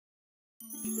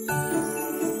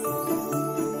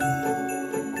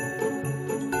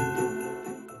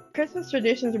Christmas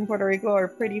traditions in Puerto Rico are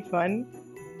pretty fun.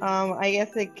 I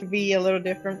guess it could be a little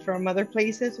different from other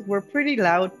places. We're pretty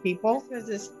loud people. Christmas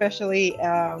is especially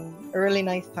a really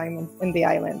nice time in the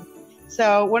island.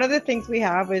 So one of the things we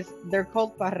have is they're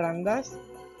called parrandas.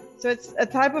 So it's a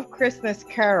type of Christmas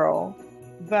carol,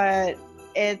 but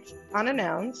it's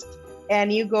unannounced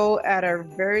and you go at a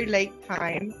very late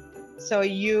time. So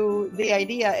the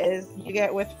idea is you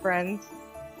get with friends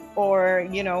or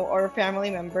or family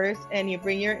members and you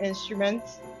bring your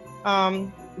instruments.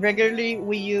 Regularly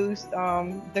we use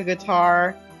the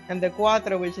guitar and the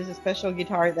cuatro, which is a special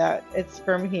guitar that it's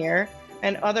from here,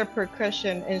 and other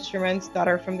percussion instruments that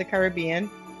are from the Caribbean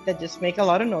that just make a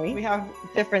lot of noise. We have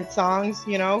different songs,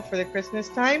 for the Christmas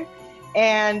time,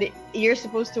 and you're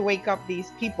supposed to wake up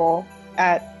these people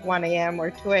at 1 a.m.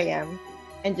 or 2 a.m.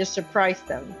 and just surprise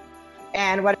them.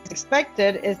 And what is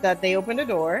expected is that they open the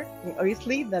door,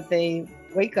 obviously, that they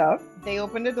wake up, they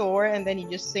open the door, and then you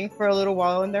just sing for a little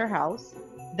while in their house.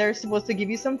 They're supposed to give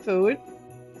you some food.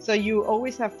 So you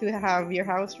always have to have your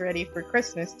house ready for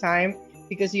Christmas time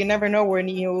because you never know when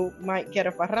you might get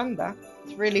a parranda.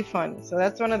 It's really fun. So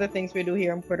that's one of the things we do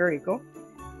here in Puerto Rico.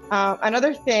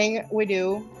 Another thing we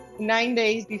do 9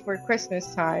 days before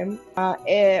Christmas time,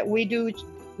 we do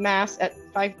mass at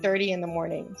 5:30 in the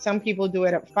morning. Some people do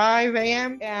it at 5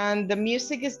 a.m. and the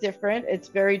music is different. It's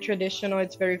very traditional.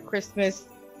 It's very Christmas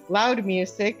loud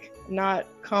music, not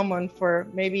common for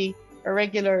maybe a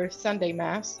regular Sunday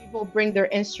mass. People bring their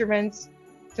instruments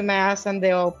to mass and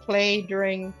they'll play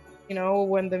during,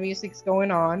 when the music's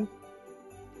going on.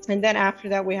 And then after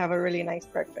that, we have a really nice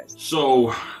breakfast.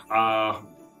 So,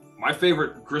 my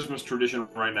favorite Christmas tradition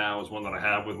right now is one that I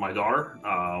have with my daughter.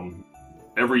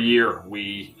 Every year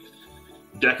we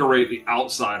decorate the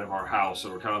outside of our house.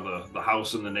 So we're kind of the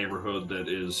house in the neighborhood that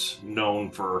is known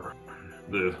for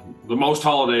the most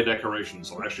holiday decorations.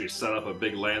 So I actually set up a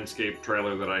big landscape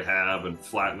trailer that I have and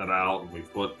flatten it out. We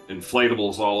put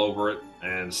inflatables all over it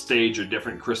and stage a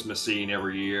different Christmas scene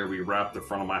every year. We wrap the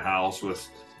front of my house with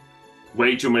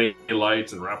way too many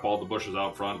lights and wrap all the bushes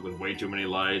out front with way too many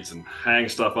lights and hang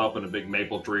stuff up in a big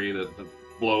maple tree that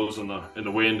blows in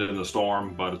the wind and in the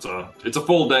storm. But it's a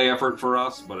full day effort for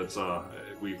us, but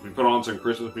we put on some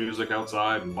Christmas music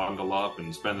outside and bundle up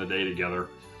and spend the day together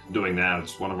doing that.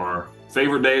 It's one of our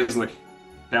favorite days in the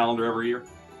calendar every year.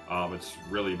 It's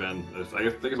really been, I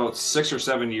think it's about 6 or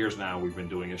 7 years now we've been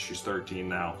doing it. She's 13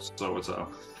 now, so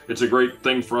it's a great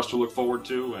thing for us to look forward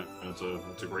to, and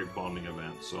it's a great bonding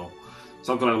event. So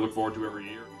something I look forward to every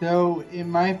year. So in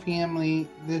my family,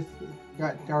 this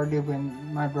got started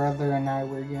when my brother and I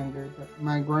were younger, but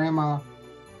my grandma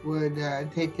would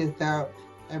take us out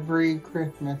every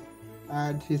Christmas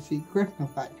to see Christmas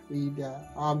lights. We'd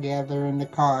all gather in the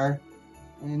car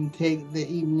and take the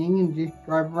evening and just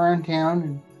drive around town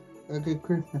and look at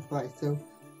Christmas lights. So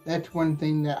that's one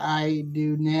thing that I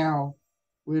do now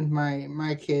with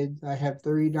my kids. I have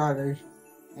 3 daughters,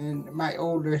 and my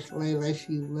oldest, Layla,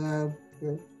 she loves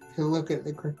to look at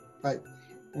the Christmas lights.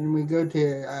 And we go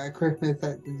to Christmas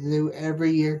at the zoo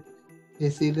every year to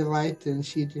see the lights, and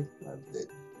she just loves it.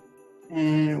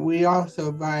 And we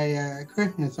also buy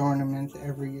Christmas ornaments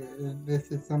every year.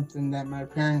 This is something that my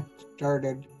parents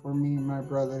started for me and my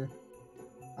brother.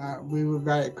 We would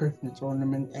buy a Christmas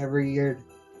ornament every year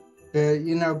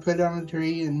to, put on the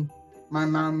tree. And my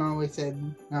mom always said,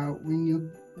 when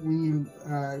you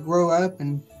grow up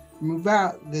and move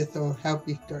out, this will help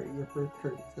you start your first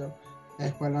tree. So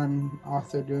that's what I'm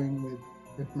also doing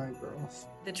with my girls.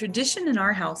 The tradition in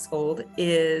our household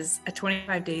is a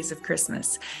 25 days of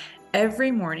Christmas.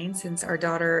 Every morning, since our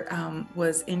daughter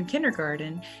was in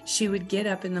kindergarten, she would get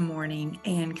up in the morning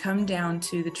and come down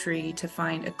to the tree to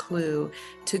find a clue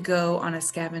to go on a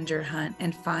scavenger hunt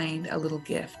and find a little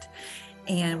gift.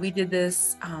 And we did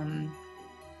this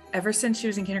ever since she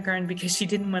was in kindergarten because she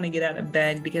didn't want to get out of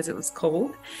bed because it was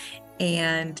cold.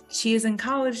 And she is in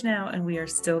college now, and we are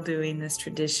still doing this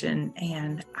tradition.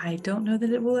 And I don't know that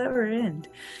it will ever end.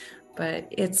 But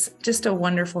it's just a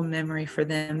wonderful memory for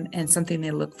them and something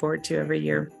they look forward to every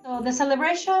year. So the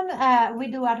celebration we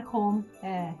do at home,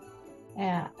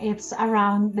 it's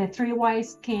around the Three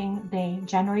Wise King Day,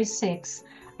 January 6th.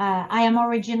 I am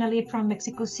originally from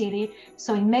Mexico City.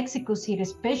 So in Mexico City,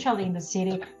 especially in the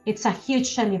city, it's a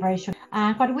huge celebration.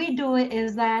 And what we do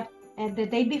is that the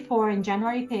day before, in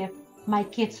January 5th, my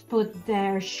kids put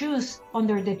their shoes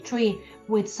under the tree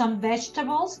with some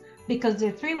vegetables, because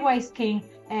the Three Wise King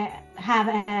have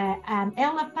an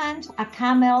elephant, a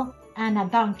camel, and a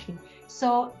donkey.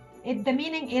 So the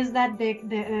meaning is that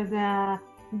the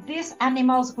these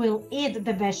animals will eat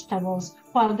the vegetables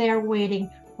while they're waiting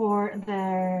for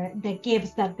the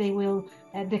gifts that they will,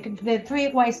 the three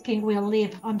wise king will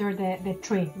live under the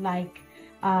tree. Like,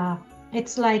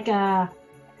 it's like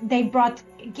they brought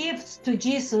gifts to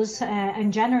Jesus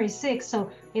on January 6th,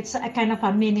 so it's a kind of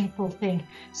a meaningful thing.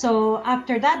 So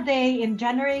after that day, in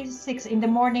January 6th in the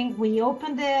morning, we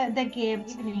open the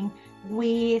gifts. Evening,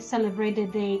 we celebrate the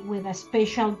day with a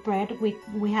special bread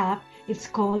we have. It's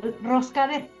called Rosca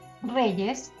de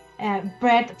Reyes,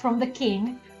 bread from the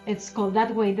king. It's called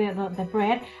that way, the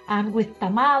bread, and with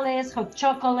tamales, hot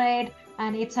chocolate,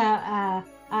 and it's a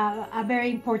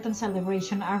very important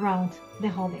celebration around the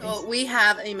holidays. Well, we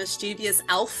have a mischievous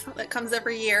elf that comes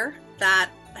every year that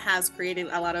has created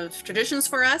a lot of traditions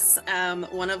for us.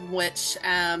 One of which,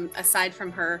 aside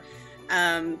from her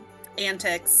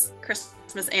antics,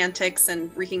 Christmas antics,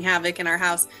 and wreaking havoc in our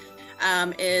house,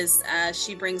 is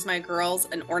she brings my girls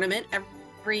an ornament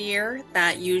every year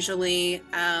that usually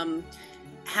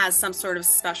has some sort of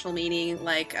special meaning,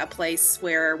 like a place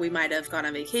where we might have gone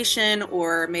on vacation,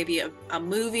 or maybe a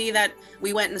movie that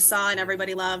we went and saw and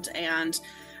everybody loved. And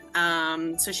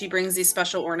so she brings these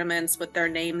special ornaments with their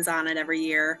names on it every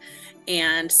year.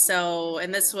 And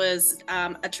this was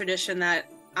a tradition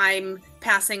that I'm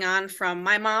passing on from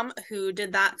my mom, who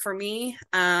did that for me.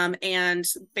 And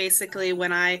basically,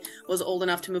 when I was old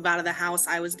enough to move out of the house,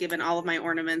 I was given all of my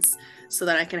ornaments so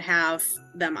that I can have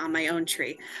them on my own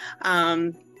tree.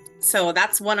 So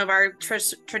that's one of our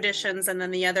traditions. And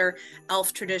then the other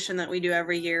elf tradition that we do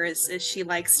every year is she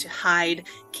likes to hide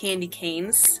candy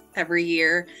canes every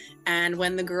year. And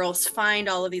when the girls find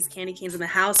all of these candy canes in the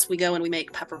house, we go and we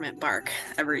make peppermint bark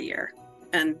every year.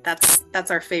 And that's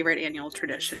our favorite annual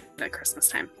tradition at Christmas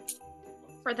time.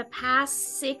 For the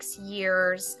past 6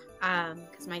 years,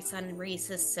 because my son Reese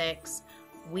is 6,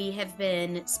 we have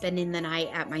been spending the night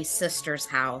at my sister's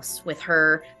house with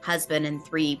her husband and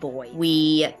 3 boys.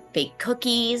 We bake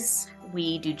cookies,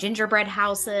 we do gingerbread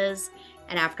houses,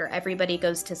 and after everybody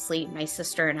goes to sleep, my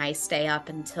sister and I stay up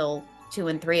until 2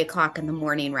 and 3 o'clock in the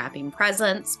morning wrapping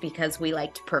presents, because we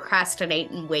like to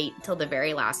procrastinate and wait until the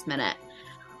very last minute.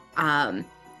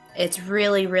 It's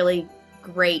really, really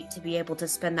great to be able to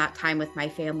spend that time with my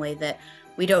family that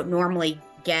we don't normally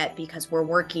get because we're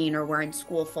working or we're in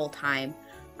school full time.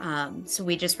 So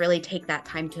we just really take that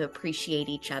time to appreciate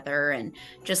each other and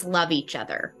just love each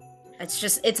other.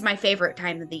 It's my favorite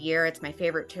time of the year. It's my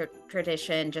favorite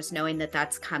tradition, just knowing that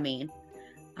that's coming.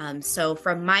 So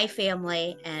from my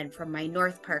family and from my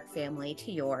NorthPark family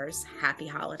to yours, happy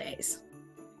holidays.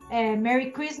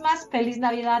 Merry Christmas, Feliz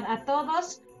Navidad a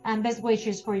todos, and best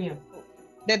wishes for you.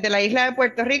 Desde la isla de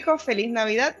Puerto Rico, Feliz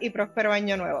Navidad y próspero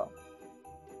año nuevo.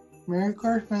 Merry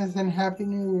Christmas and Happy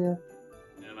New Year.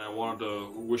 And I wanted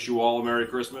to wish you all a Merry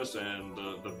Christmas and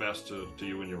the best to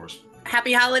you and yours.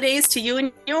 Happy holidays to you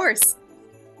and yours.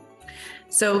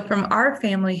 So from our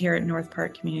family here at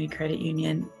NorthPark Community Credit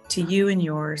Union to you and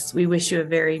yours, we wish you a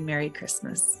very Merry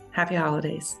Christmas. Happy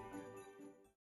holidays.